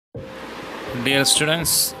Dear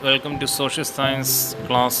students, welcome to Social Science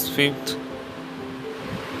class 5th.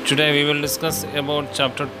 Today we will discuss about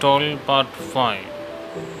chapter 12 part 5.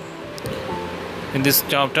 In this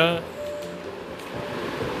chapter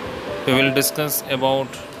we will discuss about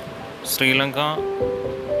Sri Lanka,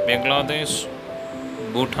 Bangladesh,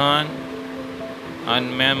 Bhutan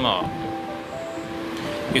and Myanmar.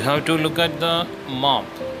 You have to look at the map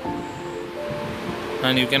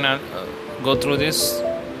and you can go through this.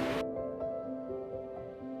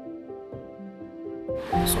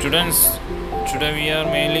 Students, today we are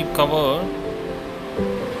mainly cover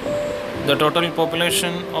the total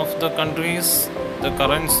population of the countries, the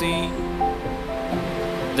currency,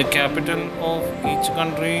 the capital of each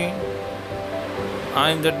country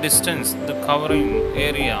and the distance, the covering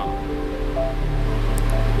area.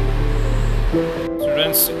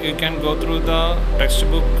 Students, you can go through the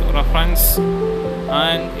textbook reference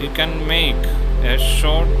and you can make a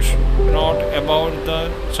short note about the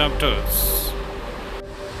chapters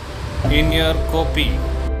in your copy.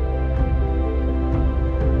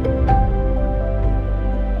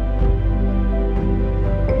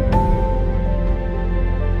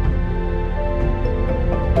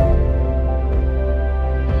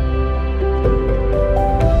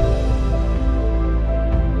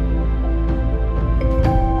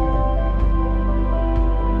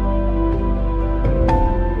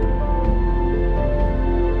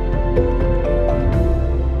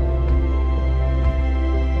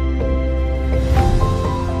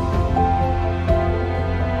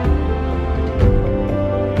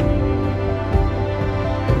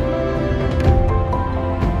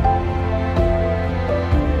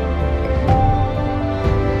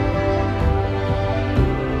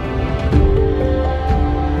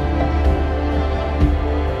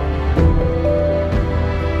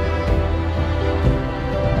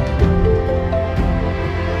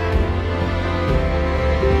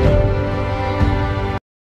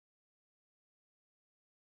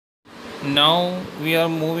 Now we are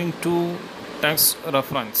moving to text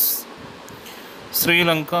reference. Sri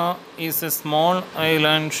Lanka is a small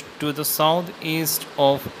island to the southeast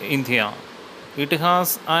of India. It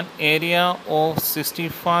has an area of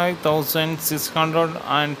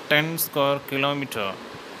 65,610 square kilometer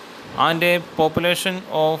and a population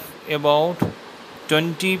of about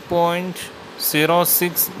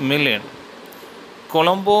 20.06 million.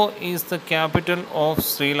 Colombo is the capital of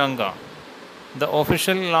Sri Lanka. The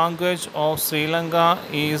official language of Sri Lanka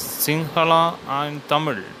is Sinhala and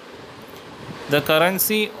Tamil. The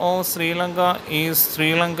currency of Sri Lanka is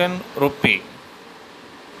Sri Lankan rupee.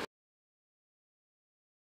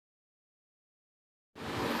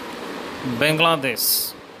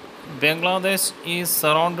 Bangladesh. Bangladesh is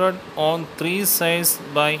surrounded on three sides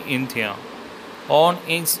by India, on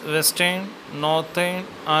its western, northern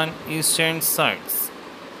and eastern sides.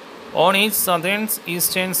 On its southern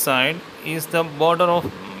eastern side is the border of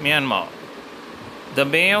Myanmar. The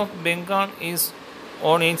Bay of Bengal is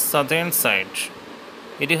on its southern side.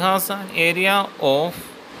 It has an area of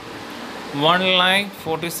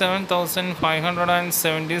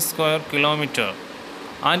 1,47,570 square kilometer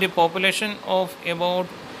and a population of about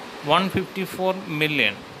 154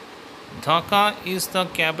 million. Dhaka is the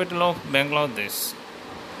capital of Bangladesh.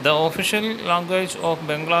 The official language of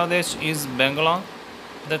Bangladesh is Bangla.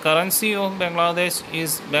 The currency of Bangladesh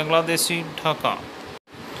is Bangladeshi Taka.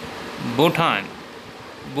 Bhutan.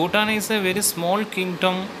 Bhutan is a very small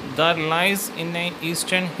kingdom that lies in the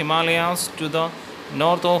eastern Himalayas to the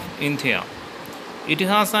north of India. It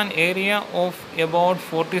has an area of about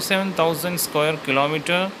 47,000 square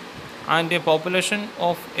kilometer and a population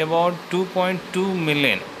of about 2.2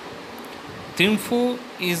 million. Thimphu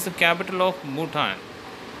is the capital of Bhutan.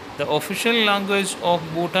 The official language of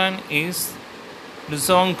Bhutan is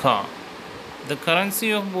Luzonka. The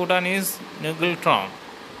currency of Bhutan is Ngultram.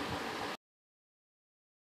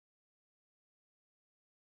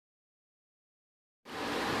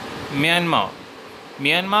 Myanmar.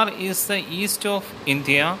 Myanmar is the east of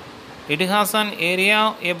India. It has an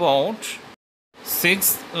area about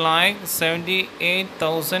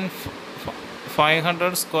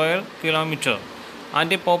 6,78,500 square kilometer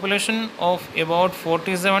and a population of about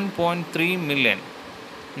 47.3 million.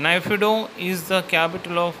 Naypyidaw is the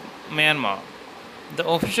capital of Myanmar. The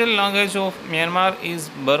official language of Myanmar is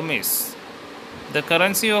Burmese. The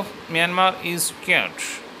currency of Myanmar is kyat.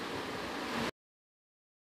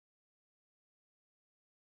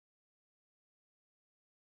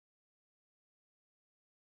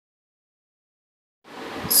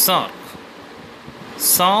 SAARC.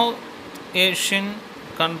 South Asian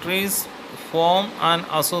countries form an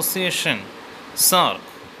association, SAARC.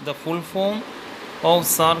 The full form of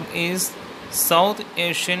SAARC is South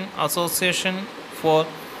Asian Association for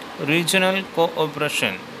Regional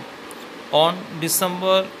Cooperation on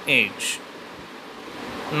December 8,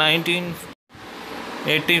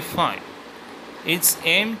 1985. Its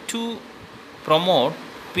aim to promote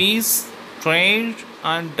peace, trade,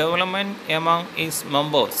 and development among its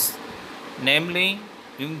members, namely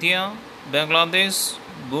India, Bangladesh,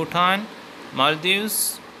 Bhutan,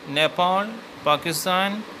 Maldives, Nepal,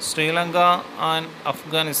 Pakistan, Sri Lanka, and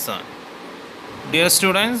Afghanistan. Dear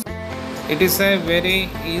students, it is a very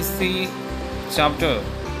easy chapter.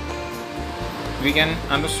 We can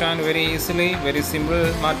understand very easily, very simple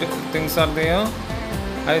things are there.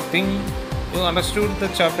 I think you understood the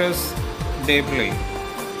chapters deeply.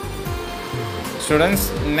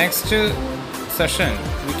 Students, next session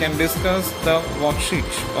we can discuss the worksheet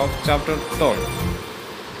of chapter 12.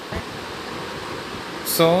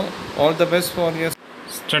 So, all the best for your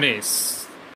studies.